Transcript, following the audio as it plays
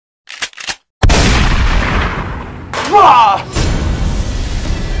He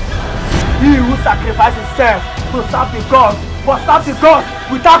who sacrifices himself to serve the gods must serve the gods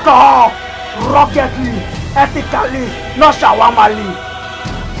with alcohol, ruggedly, ethically, not shawamali.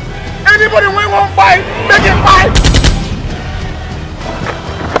 Anybody who won't fight, make him fight!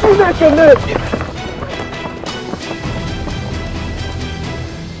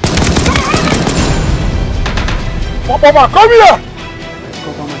 Papa, come here!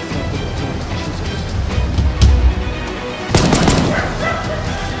 Cover myself with the blood of Jesus.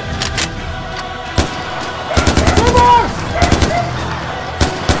 Come on!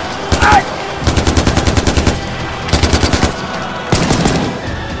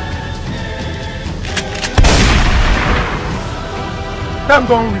 Time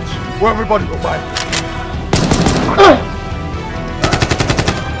don't reach where everybody go by.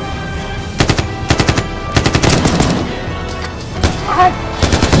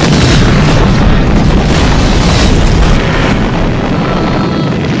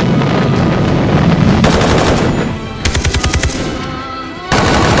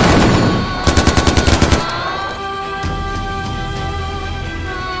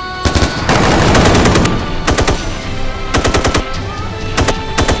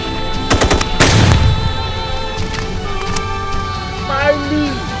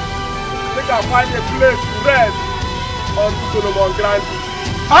 Find a place to rest on Solomon Grandi.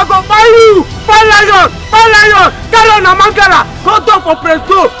 I go buy you! Buy lion! Buy lion! Carry on a mangala! Go down for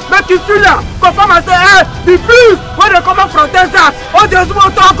Presto! Make it feel ya! Confirm and say, hey! The priest! When they come up from desert! All the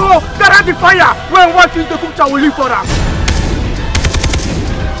small taco! Carry the fire! When what is the cookcha will live for them?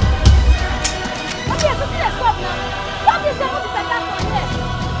 Okay, so see the stop now. What is the one that got on here?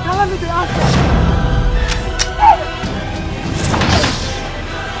 Tell me the answer.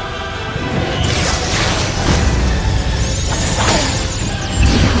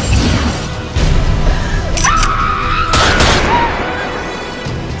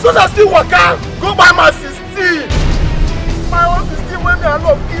 So I still work out. Go buy my 16. My own 16 when me I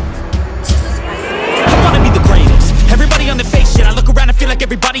love gift. Jesus Christ. I wanna be the greatest. Everybody on the fake shit. I look around and feel like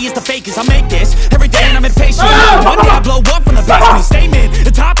everybody is the fakest. I make this every day and I'm impatient. One day I blow up from the basement. Statement.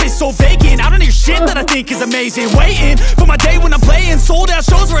 The top is so vacant. I don't hear shit that I think is amazing. Waiting for my day when I'm playing. Sold out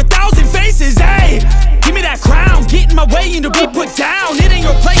shows for 1,000 faces. Hey, give me that crown. Get in my way and to be put down. It ain't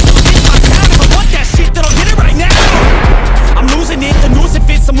your place. It's my town. If I want that shit, then I'll get it right now. I'm losing it, the noose it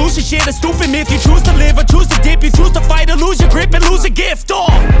fits, I'm losing shit, a stupid myth. You choose to live or choose to dip, you choose to fight or lose your grip and lose a gift, oh!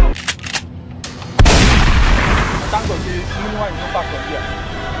 Thank God, you know why you come back from here.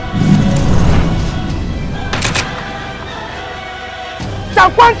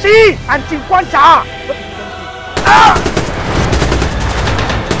 Changquanchi and Chingquancha!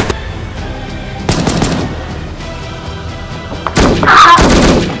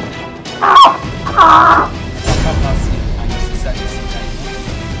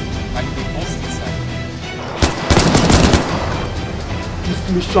 This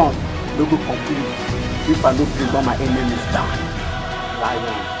mission no go complete if I don't bring all my enemies down.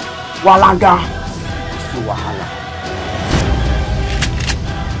 Lion, Walanga, so wahala.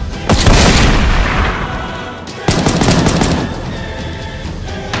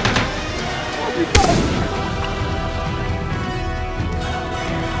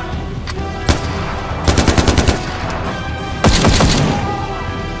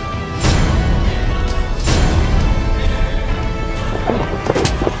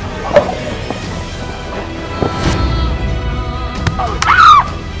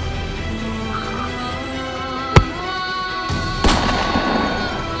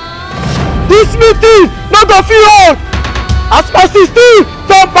 This meeting not go fit hold as my 16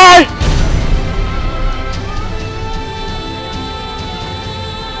 don't buy.